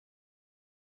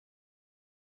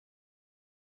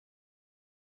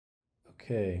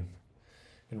Okay,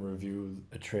 gonna review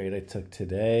a trade I took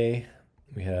today.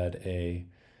 We had a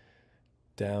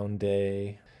down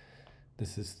day.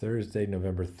 This is Thursday,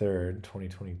 November 3rd,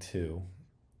 2022.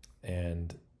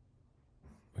 And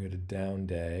we had a down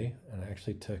day, and I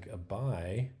actually took a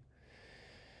buy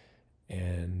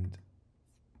and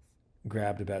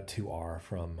grabbed about 2R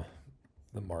from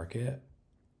the market.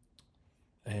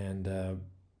 And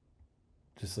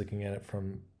just looking at it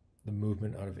from the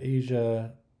movement out of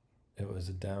Asia, it was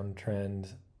a downtrend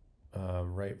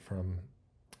right from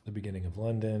the beginning of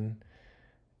London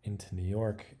into New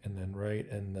York, and then right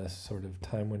in this sort of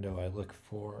time window I look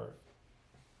for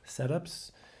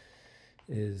setups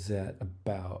is at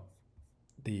about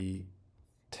the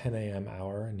 10 a.m.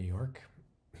 hour in New York.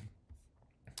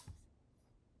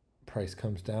 Price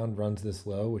comes down, runs this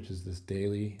low, which is this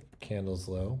daily candles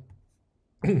low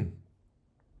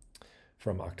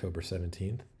from October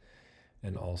 17th,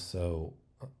 and also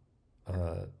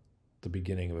the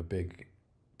beginning of a big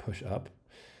push up.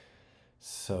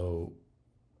 So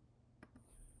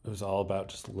it was all about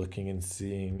just looking and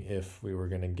seeing if we were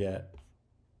going to get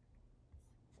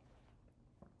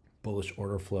bullish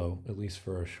order flow, at least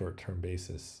for a short-term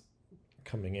basis,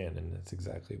 coming in, and that's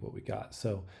exactly what we got.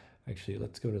 So actually,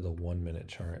 let's go to the 1 minute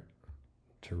chart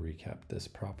to recap this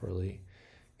properly,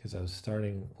 because I was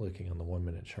starting looking on the 1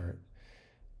 minute chart,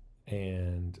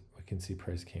 and we can see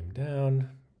price came down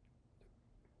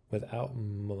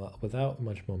without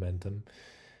much momentum,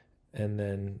 and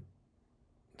then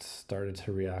started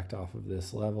to react off of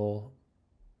this level,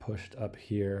 pushed up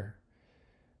here,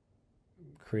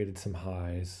 created some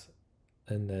highs,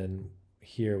 and then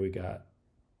here we got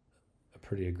a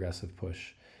pretty aggressive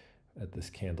push at this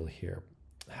candle here.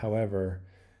 However,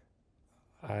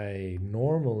 I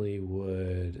normally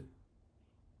would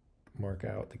mark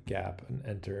out the gap and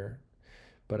enter,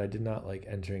 but I did not like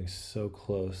entering so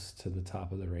close to the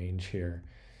top of the range here.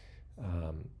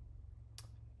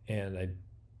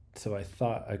 So I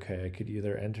thought, okay, I could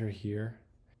either enter here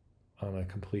on a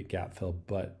complete gap fill,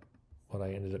 but what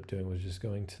I ended up doing was just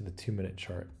going to the 2 minute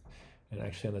chart. And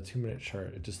actually on the 2 minute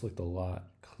chart, it just looked a lot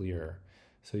clearer.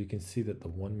 So you can see that the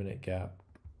 1 minute gap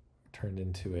turned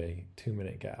into a 2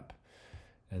 minute gap.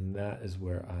 And that is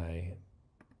where I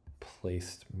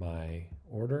placed my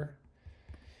order.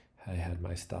 I had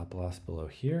my stop loss below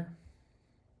here.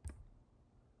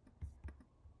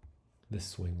 This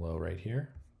swing low right here.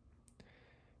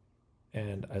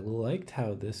 And I liked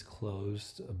how this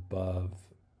closed above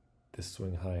this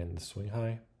swing high and the swing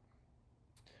high.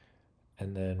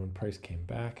 And then when price came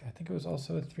back, I think it was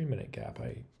also a 3 minute gap.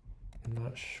 I'm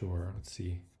not sure. Let's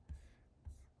see.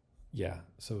 Yeah,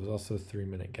 so it was also a 3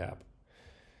 minute gap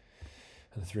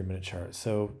on the 3 minute chart.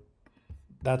 So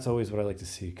that's always what I like to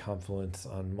see, confluence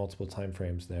on multiple time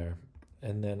frames there.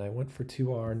 And then I went for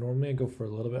 2R. Normally I go for a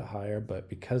little bit higher, but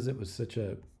because it was such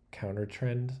a counter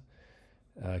trend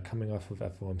coming off of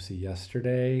FOMC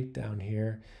yesterday down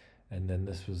here, and then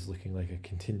this was looking like a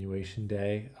continuation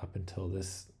day up until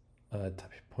this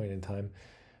point in time,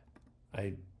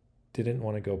 I didn't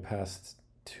want to go past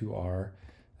 2R,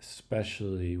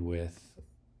 especially with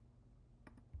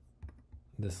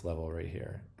this level right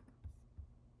here.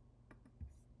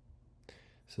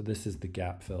 So this is the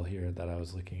gap fill here that I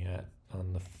was looking at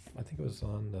on the, I think it was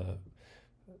on the,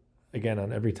 again,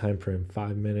 on every time frame,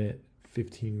 5 minute,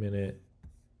 15 minute,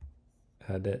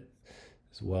 had it,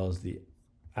 as well as the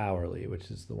hourly,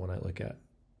 which is the one I look at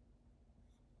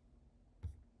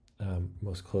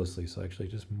most closely. So actually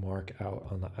just mark out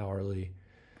on the hourly,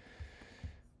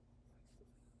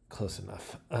 close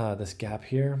enough, this gap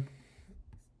here.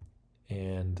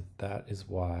 And that is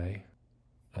why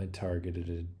I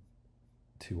targeted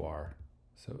 2R.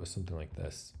 So it was something like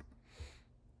this.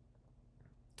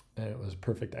 And it was a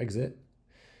perfect exit.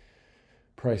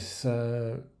 Price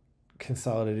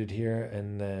consolidated here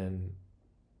and then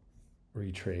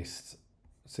retraced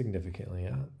significantly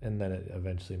out, and then it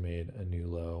eventually made a new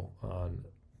low on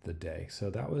the day. So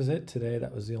that was it today.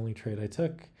 That was the only trade I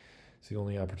took. It's the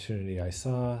only opportunity I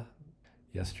saw.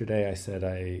 Yesterday I said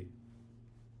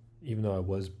even though I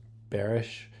was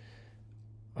bearish,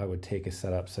 I would take a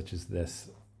setup such as this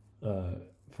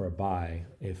for a buy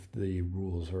if the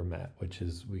rules were met, which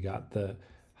is we got the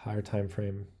higher time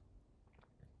frame.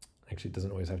 Actually, it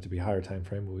doesn't always have to be higher time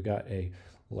frame, but we got a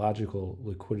logical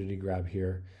liquidity grab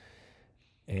here,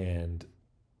 and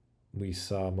we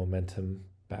saw momentum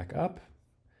back up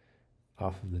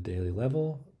off of the daily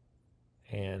level,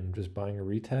 and just buying a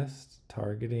retest,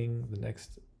 targeting the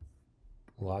next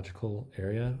logical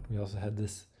area. We also had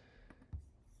this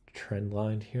trend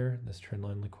line here, this trend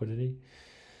line liquidity.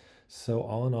 So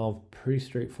all in all, pretty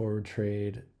straightforward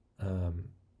trade.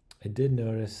 I did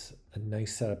notice a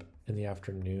nice setup in the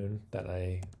afternoon that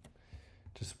I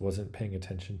just wasn't paying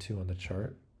attention to on the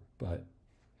chart, but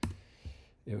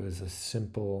it was a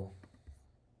simple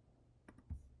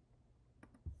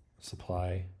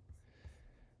supply.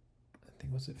 I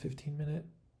think, was it 15-minute?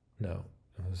 No,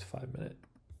 it was 5-minute.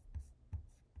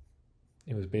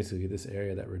 It was basically this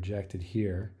area that rejected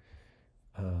here.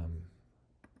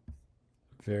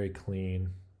 Very clean.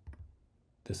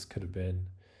 This could have been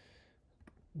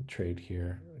trade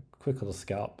here. Quick little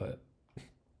scalp, but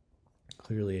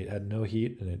clearly it had no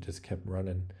heat and it just kept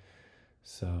running.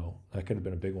 So that could have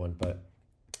been a big one, but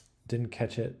didn't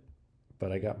catch it.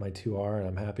 But I got my 2R and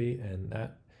I'm happy. And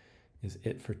that is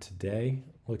it for today.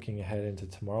 Looking ahead into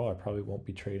tomorrow, I probably won't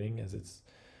be trading as it's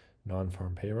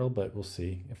non-farm payroll, but we'll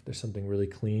see. If there's something really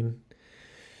clean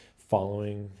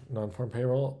following non-farm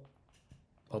payroll,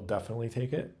 I'll definitely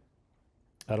take it.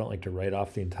 I don't like to write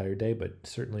off the entire day, but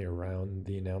certainly around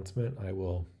the announcement, I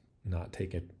will not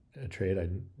take a trade. I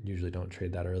usually don't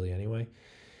trade that early anyway.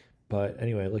 But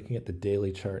anyway, looking at the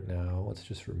daily chart now, let's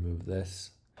just remove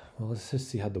this. Well, let's just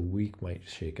see how the week might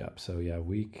shake up. So yeah,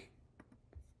 week,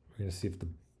 we're going to see if the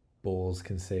bulls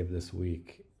can save this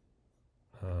week.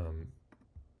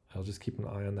 I'll just keep an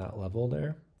eye on that level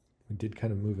there. We did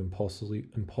kind of move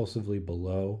impulsively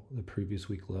below the previous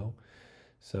week low.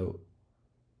 So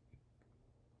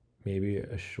maybe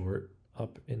a short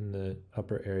up in the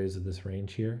upper areas of this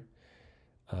range here.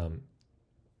 Now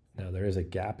there is a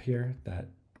gap here that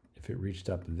if it reached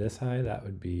up this high, that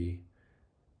would be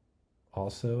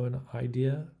also an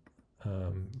idea,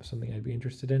 something I'd be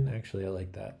interested in. Actually, I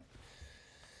like that.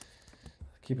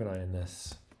 Keep an eye on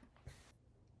this.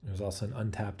 There's also an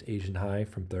untapped Asian high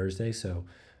from Thursday, so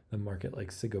the market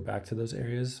likes to go back to those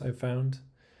areas I found,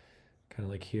 kind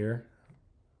of like here,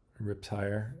 rips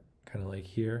higher, kind of like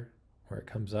here, where it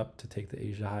comes up to take the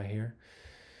Asia high here.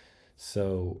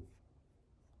 So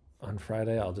on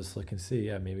Friday, I'll just look and see.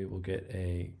 Yeah, maybe we'll get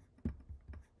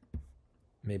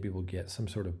some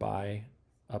sort of buy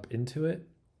up into it,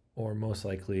 or most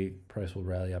likely price will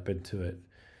rally up into it,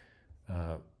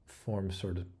 form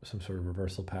some sort of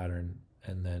reversal pattern,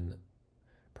 and then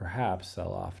perhaps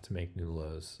sell off to make new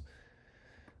lows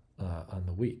on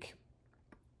the week.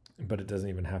 But it doesn't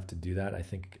even have to do that. I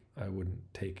think I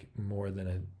wouldn't take more than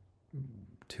a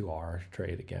 2R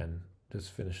trade again.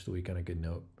 Just finish the week on a good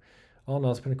note. All in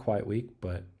all, it's been a quiet week,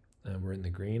 but we're in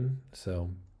the green, so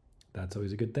that's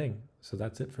always a good thing. So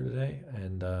that's it for today,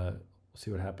 and we'll see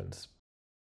what happens.